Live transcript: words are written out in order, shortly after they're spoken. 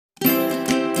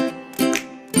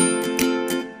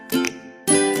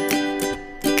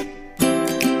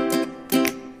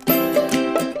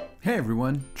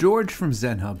everyone, George from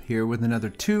Zenhub here with another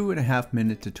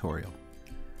 2.5-minute tutorial.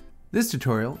 This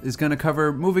tutorial is going to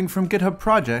cover moving from GitHub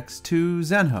projects to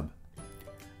Zenhub.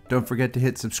 Don't forget to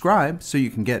hit subscribe so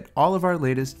you can get all of our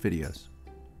latest videos.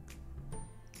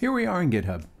 Here we are in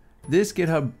GitHub. This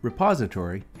GitHub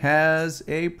repository has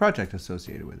a project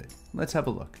associated with it. Let's have a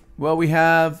look. Well, we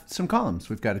have some columns.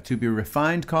 We've got a to be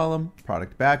refined column,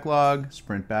 product backlog,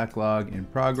 sprint backlog, in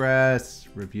progress,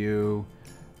 review.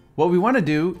 What we want to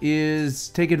do is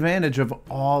take advantage of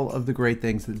all of the great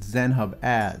things that Zenhub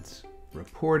adds.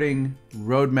 Reporting,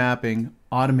 road mapping,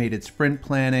 automated sprint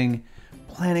planning,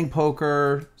 planning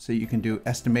poker, so you can do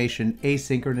estimation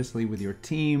asynchronously with your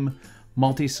team,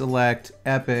 multi-select,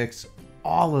 epics,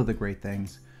 all of the great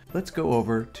things. Let's go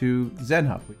over to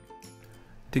Zenhub.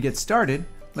 To get started,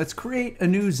 let's create a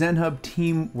new Zenhub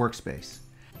team workspace.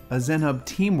 A Zenhub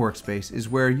team workspace is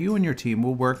where you and your team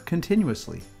will work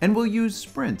continuously, and we'll use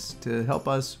sprints to help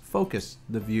us focus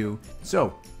the view.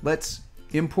 So let's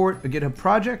import a GitHub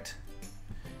project.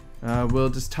 We'll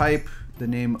just type the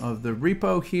name of the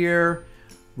repo here.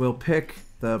 We'll pick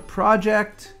the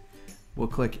project. We'll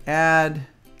click add,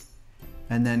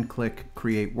 and then click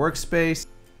create workspace.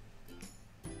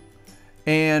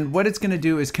 And what it's going to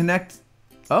do is connect.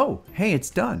 Oh, hey, it's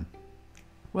done.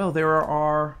 Well, there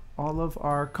are all of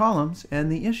our columns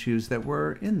and the issues that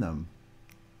were in them.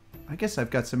 I guess I've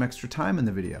got some extra time in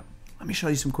the video. Let me show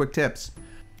you some quick tips.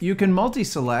 You can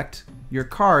multi-select your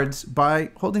cards by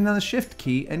holding down the shift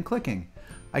key and clicking.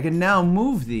 I can now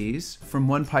move these from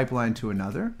one pipeline to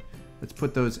another. Let's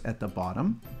put those at the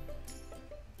bottom.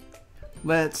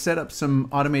 Let's set up some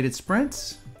automated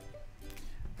sprints.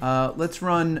 Let's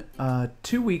run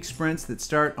 2-week sprints that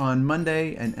start on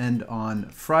Monday and end on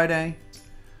Friday.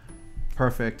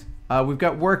 Perfect. We've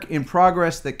got work in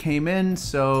progress that came in,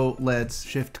 so let's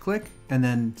shift click and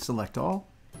then select all.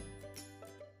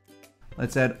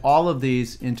 Let's add all of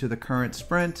these into the current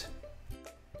sprint.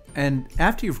 And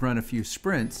after you've run a few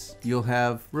sprints, you'll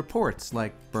have reports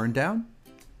like burn down,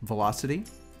 velocity,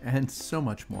 and so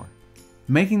much more.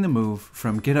 Making the move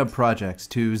from GitHub projects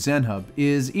to Zenhub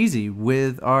is easy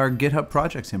with our GitHub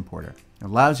projects importer. It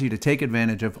allows you to take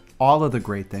advantage of all of the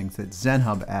great things that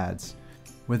Zenhub adds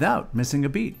without missing a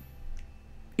beat.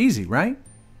 Easy, right?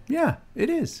 Yeah, it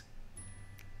is.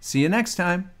 See you next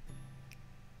time.